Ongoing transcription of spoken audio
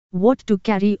What to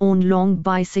carry on long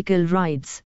bicycle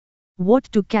rides? What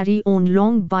to carry on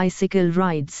long bicycle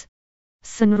rides?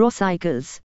 Sunro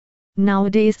cycles.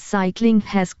 Nowadays cycling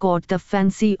has caught the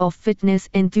fancy of fitness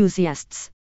enthusiasts.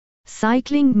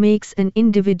 Cycling makes an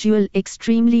individual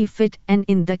extremely fit, and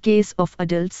in the case of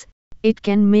adults, it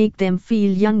can make them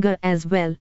feel younger as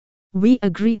well. We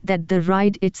agree that the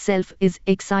ride itself is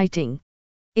exciting.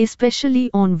 Especially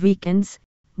on weekends,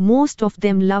 most of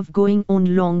them love going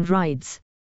on long rides.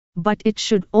 But it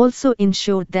should also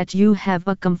ensure that you have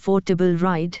a comfortable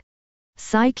ride.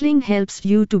 Cycling helps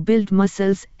you to build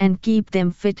muscles and keep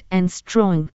them fit and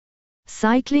strong.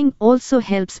 Cycling also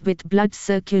helps with blood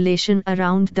circulation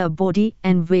around the body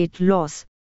and weight loss.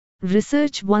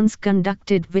 Research once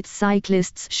conducted with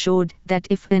cyclists showed that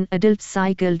if an adult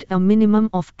cycled a minimum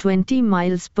of 20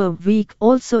 miles per week,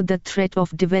 also the threat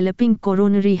of developing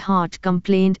coronary heart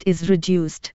complaint is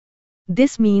reduced.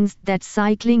 This means that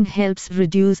cycling helps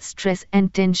reduce stress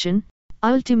and tension,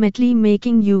 ultimately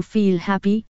making you feel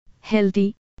happy,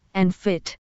 healthy, and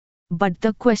fit. But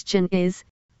the question is,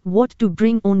 what to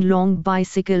bring on long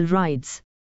bicycle rides?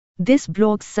 This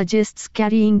blog suggests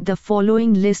carrying the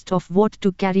following list of what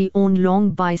to carry on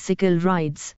long bicycle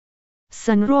rides.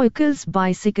 Sunroycles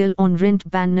bicycle on rent,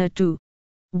 banner 2.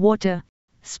 Water,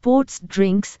 sports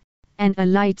drinks, and a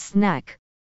light snack.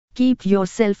 Keep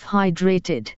yourself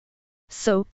hydrated.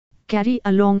 So, carry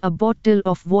along a bottle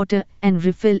of water and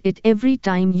refill it every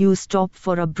time you stop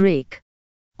for a break.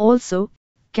 Also,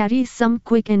 carry some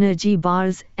quick energy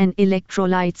bars and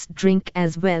electrolytes drink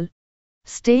as well.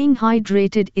 Staying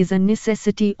hydrated is a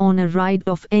necessity on a ride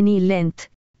of any length,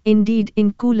 indeed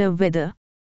in cooler weather.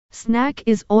 Snack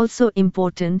is also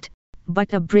important,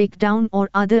 but a breakdown or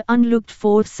other unlooked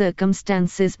for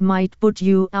circumstances might put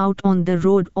you out on the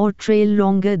road or trail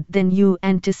longer than you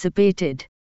anticipated.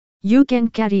 You can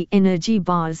carry energy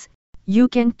bars. You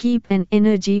can keep an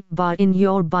energy bar in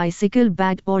your bicycle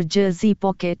bag or jersey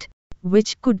pocket,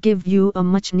 which could give you a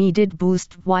much needed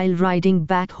boost while riding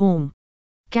back home.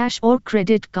 Cash or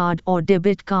credit card or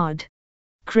debit card.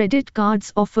 Credit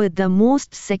cards offer the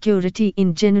most security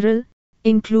in general,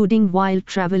 including while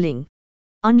traveling.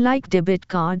 Unlike debit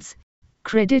cards,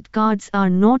 credit cards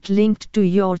are not linked to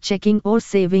your checking or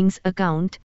savings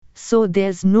account, so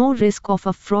there's no risk of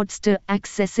a fraudster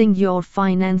accessing your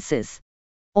finances.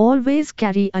 Always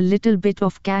carry a little bit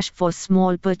of cash for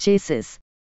small purchases.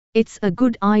 It's a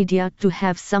good idea to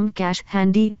have some cash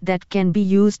handy that can be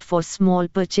used for small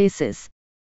purchases.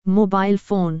 Mobile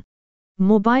phone.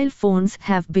 Mobile phones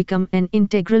have become an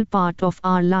integral part of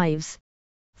our lives.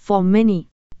 For many,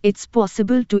 it's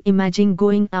possible to imagine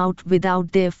going out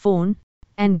without their phone,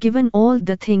 and given all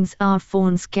the things our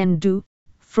phones can do,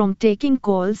 from taking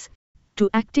calls to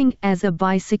acting as a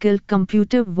bicycle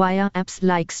computer via apps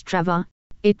like Strava,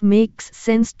 it makes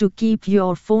sense to keep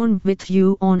your phone with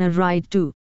you on a ride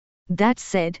too. That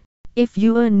said, if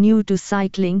you are new to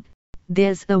cycling,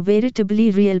 there's a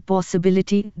veritably real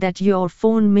possibility that your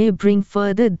phone may bring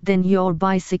further than your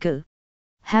bicycle.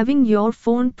 Having your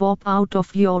phone pop out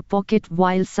of your pocket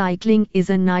while cycling is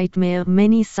a nightmare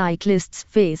many cyclists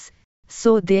face,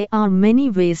 so there are many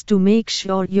ways to make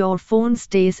sure your phone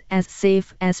stays as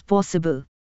safe as possible.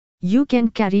 You can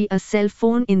carry a cell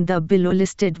phone in the below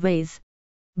listed ways.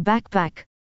 Backpack,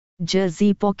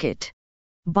 jersey pocket,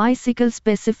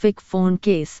 bicycle-specific phone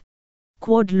case,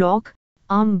 quad lock,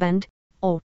 armband,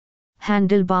 or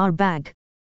handlebar bag.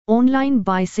 Online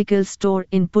bicycle store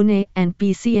in Pune and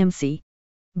PCMC.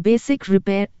 Basic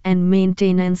repair and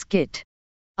maintenance kit.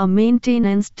 A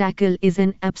maintenance tackle is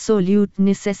an absolute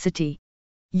necessity.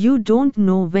 You don't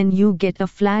know when you get a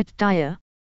flat tire,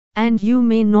 and you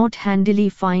may not handily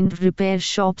find repair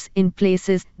shops in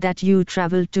places that you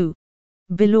travel to.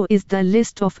 Below is the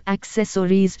list of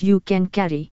accessories you can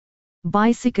carry.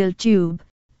 Bicycle tube.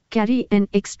 Carry an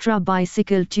extra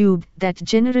bicycle tube that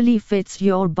generally fits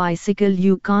your bicycle.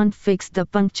 You can't fix the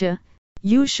puncture.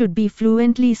 You should be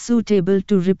fluently suitable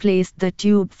to replace the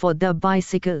tube for the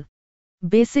bicycle.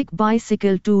 Basic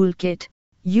bicycle toolkit.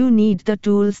 You need the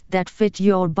tools that fit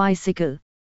your bicycle.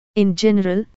 In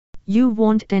general, you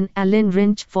want an Allen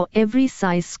wrench for every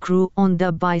size screw on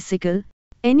the bicycle.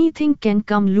 Anything can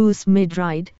come loose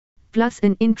mid-ride, plus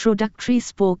an introductory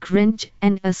spoke wrench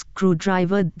and a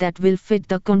screwdriver that will fit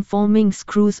the conforming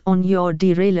screws on your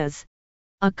derailleurs.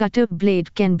 A cutter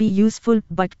blade can be useful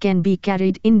but can be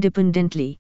carried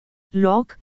independently.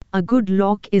 Lock. A good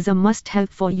lock is a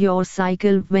must-have for your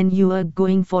cycle when you are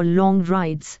going for long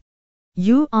rides.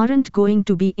 You aren't going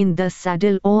to be in the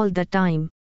saddle all the time.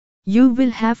 You will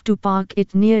have to park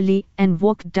it nearly and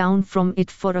walk down from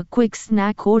it for a quick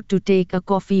snack or to take a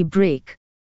coffee break.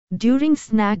 During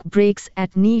snack breaks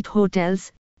at neat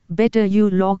hotels, better you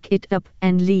lock it up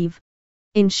and leave.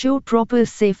 Ensure proper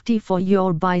safety for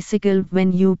your bicycle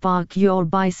when you park your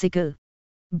bicycle.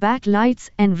 Backlights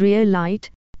and rear light.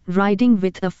 Riding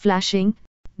with a flashing,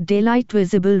 daylight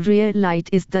visible rear light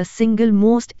is the single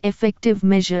most effective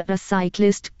measure a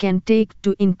cyclist can take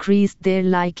to increase their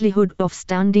likelihood of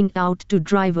standing out to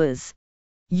drivers.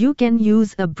 You can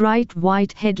use a bright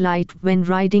white headlight when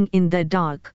riding in the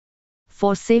dark.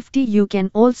 For safety, you can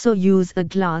also use a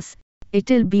glass.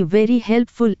 It'll be very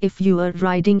helpful if you are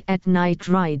riding at night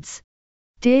rides.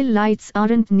 Tail lights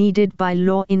aren't needed by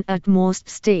law in most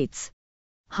states.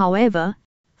 However,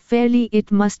 fairly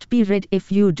it must be red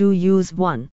if you do use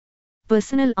one.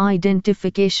 Personal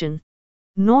identification.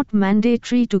 Not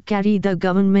mandatory to carry the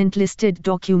government-listed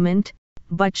document,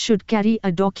 but should carry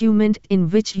a document in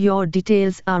which your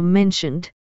details are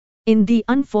mentioned. In the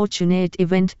unfortunate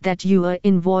event that you are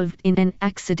involved in an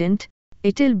accident,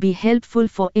 it'll be helpful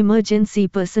for emergency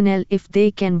personnel if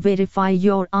they can verify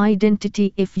your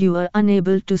identity if you are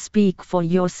unable to speak for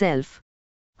yourself.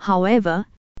 However,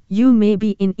 you may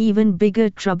be in even bigger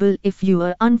trouble if you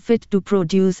are unfit to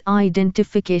produce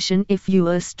identification if you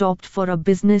are stopped for a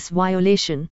business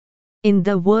violation. In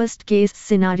the worst case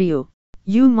scenario,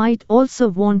 you might also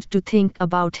want to think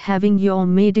about having your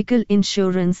medical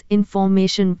insurance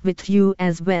information with you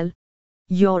as well.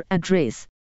 Your address,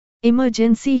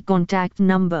 emergency contact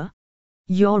number,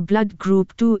 your blood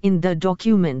group too in the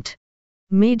document,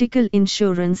 medical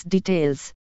insurance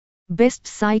details, best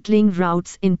cycling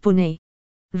routes in Pune,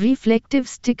 reflective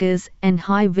stickers and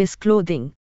high-vis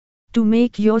clothing. To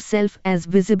make yourself as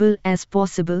visible as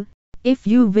possible, if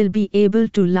you will be able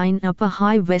to line up a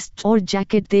high vest or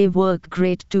jacket, they work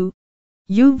great too.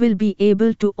 You will be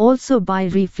able to also buy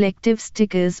reflective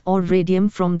stickers or radium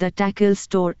from the tackle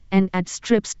store and add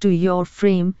strips to your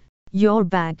frame, your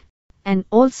bag, and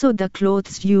also the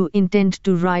clothes you intend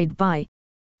to ride by.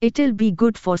 It'll be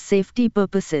good for safety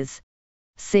purposes.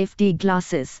 Safety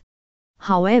glasses.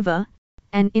 However,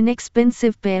 an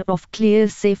inexpensive pair of clear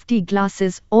safety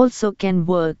glasses also can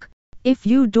work, if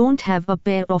you don't have a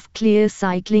pair of clear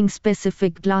cycling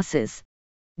specific glasses.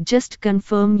 Just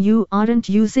confirm you aren't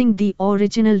using the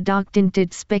original dark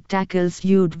tinted spectacles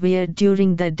you'd wear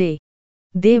during the day.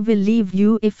 They will leave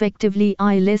you effectively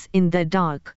eyeless in the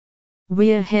dark.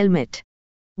 Wear helmet.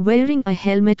 Wearing a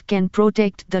helmet can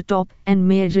protect the top and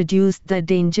may reduce the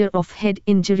danger of head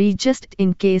injury just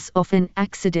in case of an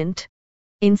accident.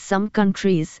 In some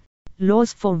countries,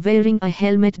 laws for wearing a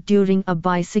helmet during a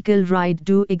bicycle ride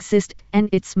do exist, and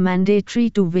it's mandatory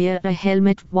to wear a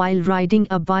helmet while riding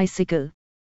a bicycle.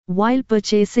 While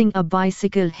purchasing a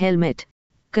bicycle helmet,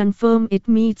 confirm it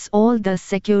meets all the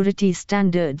security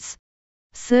standards.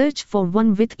 Search for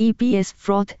one with EPS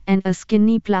froth and a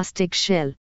skinny plastic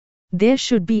shell. There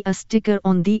should be a sticker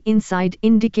on the inside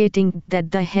indicating that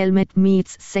the helmet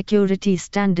meets security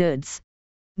standards.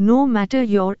 No matter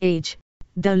your age,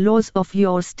 the laws of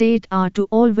your state are to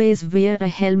always wear a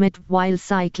helmet while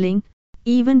cycling,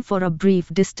 even for a brief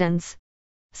distance.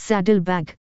 Saddle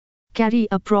bag. Carry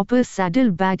a proper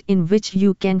saddle bag in which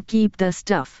you can keep the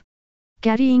stuff.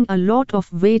 Carrying a lot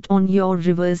of weight on your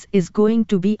rivers is going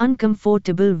to be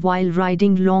uncomfortable while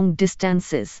riding long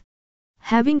distances.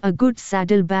 Having a good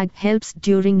saddle bag helps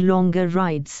during longer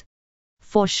rides.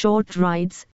 For short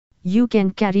rides, you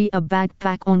can carry a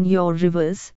backpack on your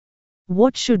rivers.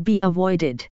 What should be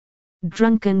avoided?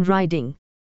 Drunken riding,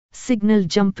 signal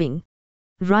jumping,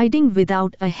 riding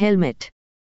without a helmet,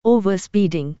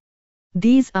 overspeeding.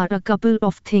 These are a couple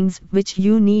of things which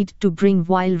you need to bring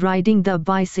while riding the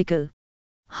bicycle.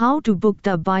 How to book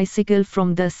the bicycle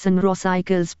from the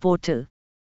Sunrocycles portal.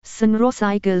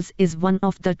 Sunrocycles is one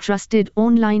of the trusted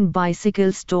online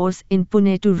bicycle stores in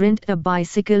Pune to rent a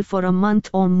bicycle for a month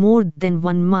or more than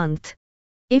 1 month.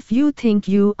 If you think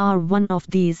you are one of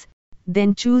these,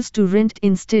 then choose to rent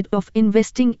instead of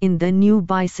investing in the new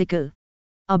bicycle.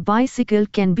 A bicycle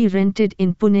can be rented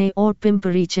in Pune or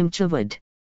Pimpri Chinchwad.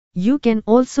 You can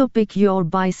also pick your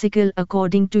bicycle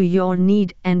according to your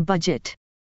need and budget.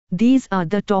 These are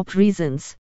the top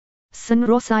reasons.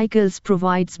 Sunrocycles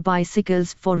provides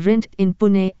bicycles for rent in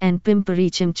Pune and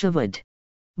Pimpri Chinchwad.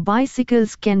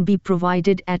 Bicycles can be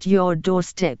provided at your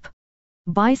doorstep.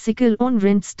 Bicycle on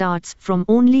rent starts from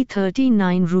only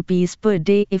 39 rupees per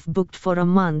day if booked for a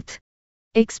month.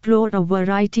 Explore a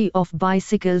variety of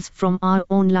bicycles from our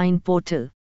online portal.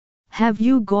 Have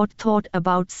you got thought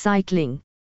about cycling?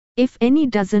 If any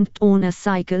doesn't own a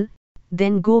cycle,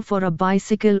 then go for a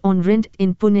bicycle on rent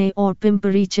in Pune or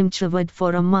Pimpri Chinchwad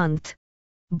for a month.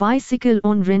 Bicycle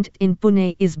on rent in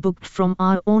Pune is booked from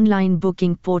our online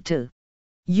booking portal.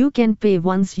 You can pay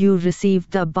once you receive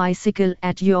the bicycle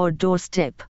at your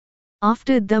doorstep.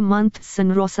 After the month,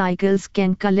 Sunrocycles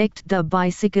can collect the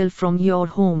bicycle from your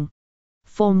home.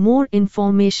 For more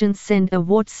information, send a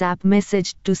WhatsApp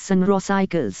message to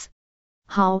Sunrocycles.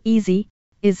 How easy,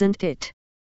 isn't it?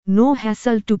 No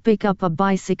hassle to pick up a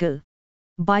bicycle.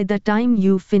 By the time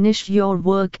you finish your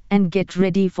work and get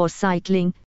ready for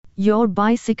cycling, your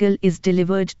bicycle is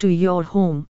delivered to your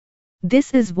home.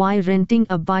 This is why renting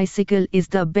a bicycle is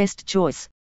the best choice.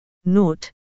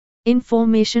 Note: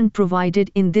 information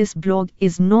provided in this blog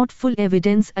is not full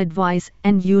evidence advice,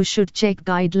 and you should check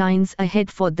guidelines ahead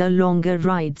for the longer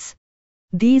rides.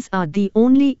 These are the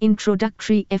only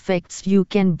introductory effects you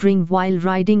can bring while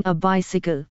riding a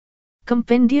bicycle.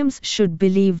 Compendiums should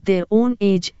believe their own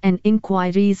age and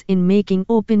inquiries in making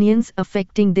opinions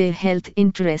affecting their health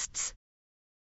interests.